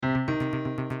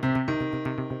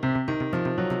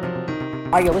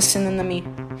Are you listening to me?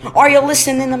 Are you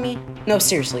listening to me? No,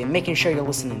 seriously, I'm making sure you're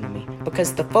listening to me.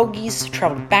 Because the Fogies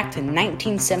traveled back to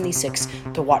 1976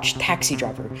 to watch Taxi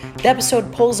Driver. The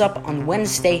episode pulls up on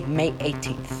Wednesday, May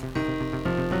 18th.